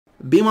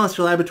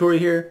B-Monster Laboratory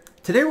here.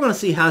 Today we're going to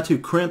see how to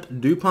crimp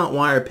DuPont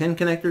wire pin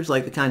connectors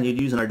like the kind you'd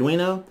use in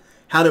Arduino,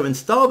 how to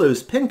install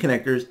those pin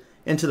connectors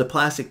into the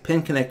plastic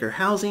pin connector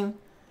housing,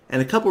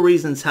 and a couple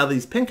reasons how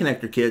these pin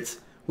connector kits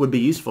would be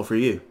useful for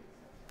you.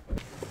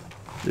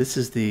 This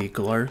is the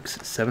Glark's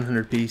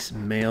 700-piece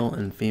male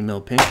and female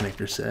pin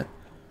connector set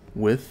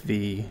with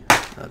the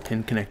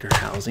pin connector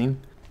housing.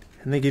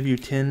 And they give you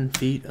 10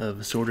 feet of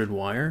assorted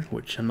wire,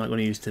 which I'm not going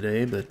to use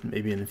today, but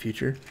maybe in the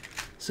future.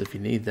 So if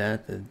you need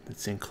that,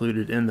 it's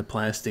included in the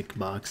plastic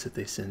box that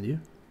they send you.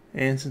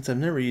 And since I've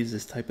never used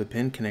this type of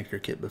pin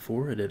connector kit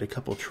before, I did a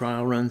couple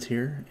trial runs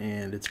here,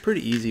 and it's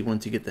pretty easy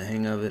once you get the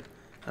hang of it.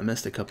 I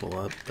messed a couple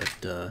up,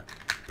 but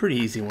pretty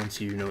easy once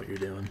you know what you're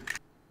doing.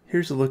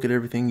 Here's a look at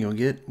everything you'll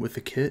get with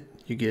the kit.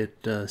 You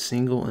get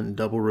single and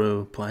double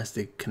row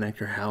plastic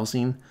connector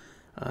housing.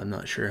 I'm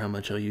not sure how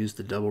much I'll use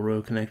the double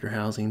row connector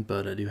housing,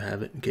 but I do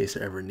have it in case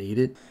I ever need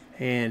it.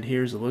 And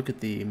here's a look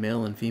at the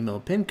male and female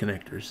pin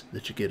connectors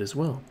that you get as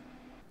well.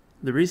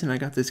 The reason I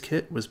got this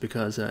kit was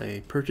because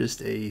I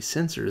purchased a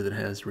sensor that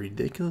has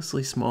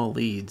ridiculously small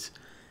leads,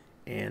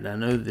 and I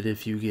know that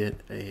if you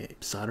get a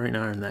soldering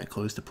iron that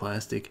close to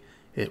plastic,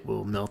 it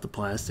will melt the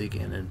plastic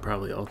and then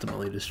probably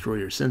ultimately destroy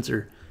your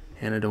sensor,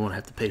 and I don't want to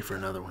have to pay for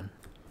another one.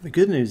 The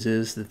good news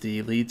is that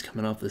the leads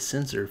coming off the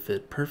sensor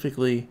fit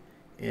perfectly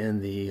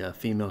in the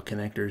female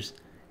connectors,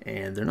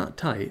 and they're not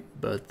tight,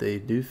 but they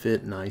do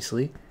fit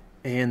nicely,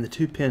 and the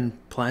 2-pin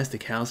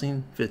plastic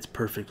housing fits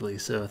perfectly,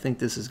 so I think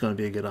this is going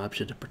to be a good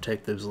option to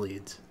protect those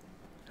leads.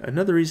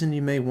 Another reason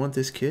you may want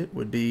this kit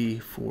would be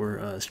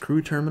for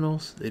screw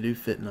terminals. They do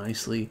fit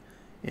nicely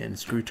in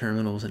screw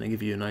terminals, and they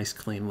give you a nice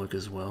clean look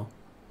as well.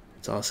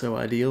 It's also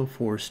ideal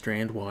for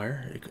strand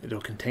wire.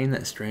 It'll contain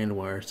that strand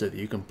wire so that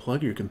you can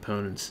plug your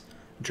components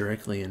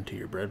directly into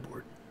your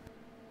breadboard.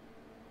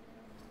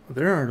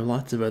 There are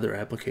lots of other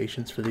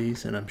applications for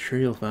these, and I'm sure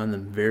you'll find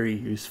them very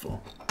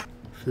useful.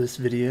 For this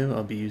video,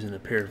 I'll be using a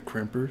pair of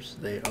crimpers.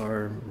 They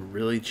are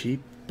really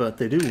cheap, but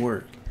they do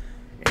work.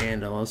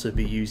 And I'll also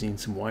be using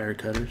some wire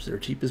cutters. They're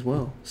cheap as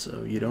well,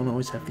 so you don't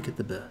always have to get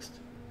the best.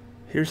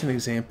 Here's an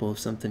example of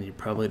something you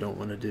probably don't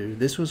want to do.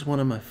 This was one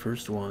of my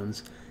first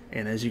ones,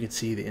 and as you can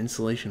see, the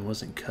insulation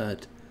wasn't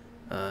cut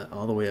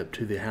all the way up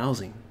to the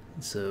housing,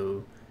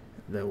 so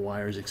the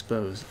wire is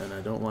exposed, and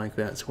I don't like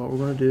that. So what we're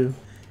going to do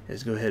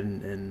is go ahead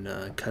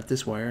and cut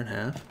this wire in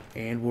half,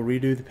 and we'll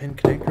redo the pin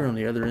connector on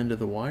the other end of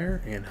the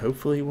wire, and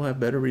hopefully we'll have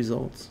better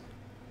results.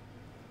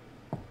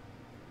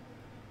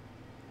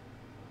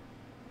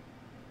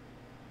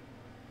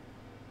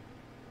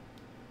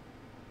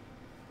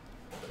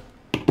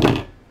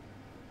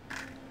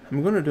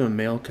 I'm going to do a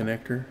male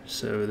connector,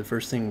 so the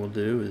first thing we'll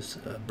do is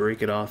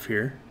break it off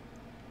here,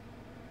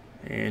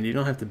 and you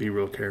don't have to be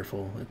real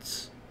careful.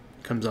 It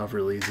comes off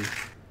real easy.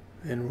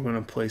 Then we're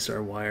going to place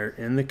our wire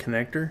in the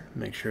connector,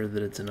 make sure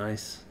that it's a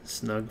nice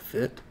snug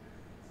fit.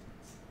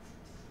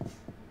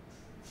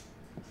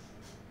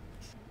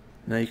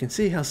 Now you can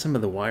see how some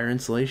of the wire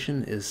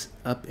insulation is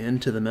up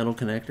into the metal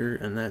connector,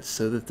 and that's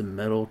so that the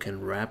metal can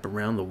wrap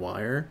around the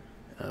wire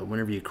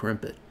whenever you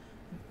crimp it,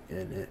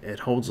 and it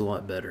holds a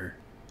lot better.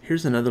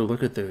 Here's another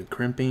look at the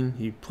crimping.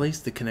 You place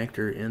the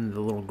connector in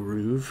the little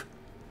groove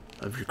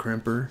of your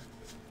crimper,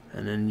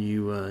 and then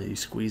you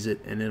squeeze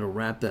it, and it'll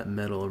wrap that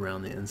metal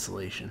around the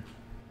insulation.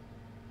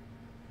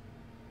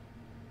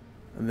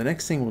 And the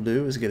next thing we'll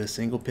do is get a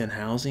single pin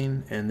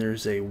housing, and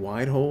there's a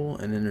wide hole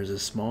and then there's a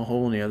small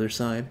hole on the other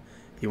side.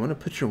 You want to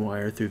put your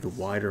wire through the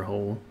wider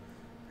hole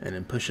and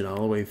then push it all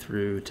the way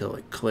through till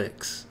it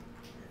clicks.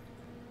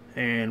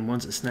 And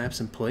once it snaps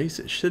in place,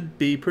 it should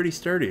be pretty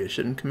sturdy. It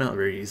shouldn't come out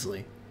very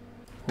easily.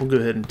 We'll go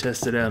ahead and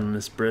test it out on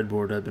this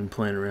breadboard I've been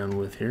playing around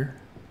with here.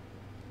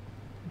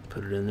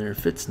 Put it in there. It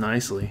fits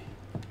nicely.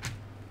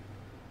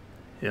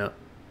 Yep.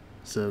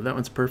 So that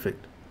one's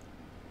perfect.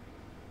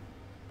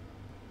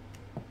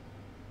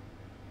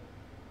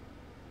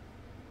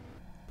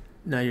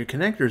 Now your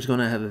connector is going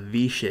to have a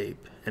V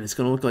shape, and it's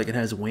going to look like it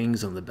has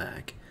wings on the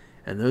back.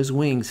 And those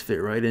wings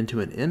fit right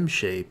into an M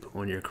shape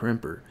on your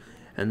crimper.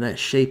 And that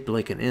shape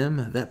like an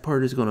M, that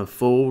part is going to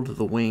fold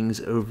the wings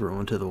over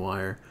onto the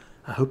wire.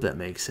 I hope that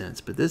makes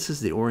sense, but this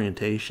is the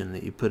orientation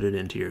that you put it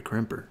into your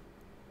crimper.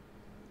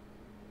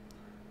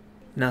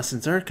 Now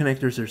since our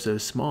connectors are so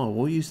small,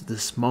 we'll use the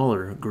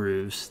smaller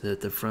grooves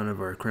at the front of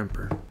our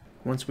crimper.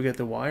 Once we get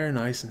the wire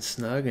nice and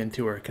snug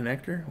into our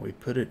connector, we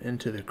put it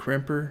into the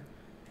crimper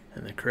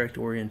in the correct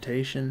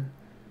orientation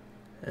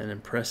and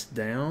then press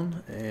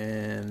down,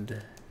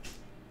 and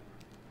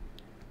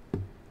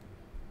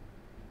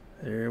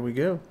there we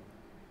go.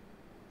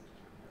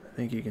 I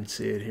think you can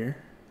see it here.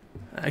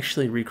 I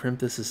actually recrimped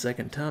this a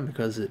second time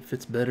because it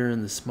fits better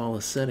in the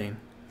smallest setting.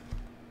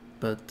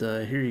 But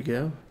here you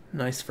go.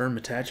 Nice firm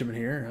attachment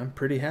here. I'm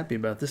pretty happy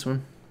about this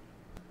one.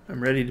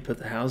 I'm ready to put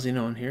the housing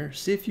on here.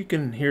 See if you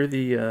can hear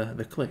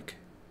the click.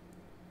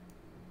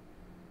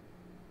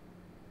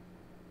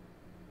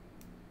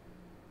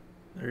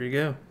 There you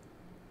go.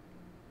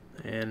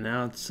 And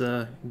now it's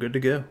good to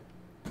go.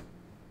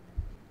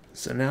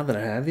 So now that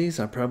I have these,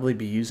 I'll probably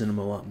be using them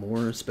a lot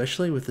more,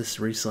 especially with this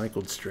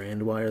recycled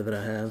strand wire that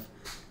I have.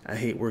 I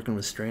hate working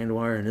with strand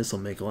wire, and this will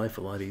make life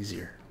a lot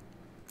easier.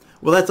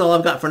 Well, that's all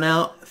I've got for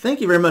now.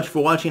 Thank you very much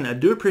for watching. I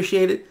do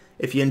appreciate it.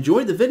 If you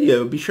enjoyed the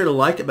video, be sure to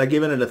like it by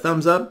giving it a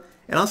thumbs up,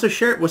 and also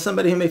share it with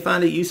somebody who may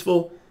find it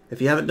useful. If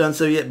you haven't done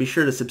so yet, be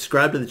sure to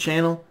subscribe to the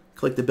channel,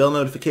 click the bell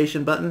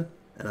notification button,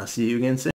 and I'll see you again soon.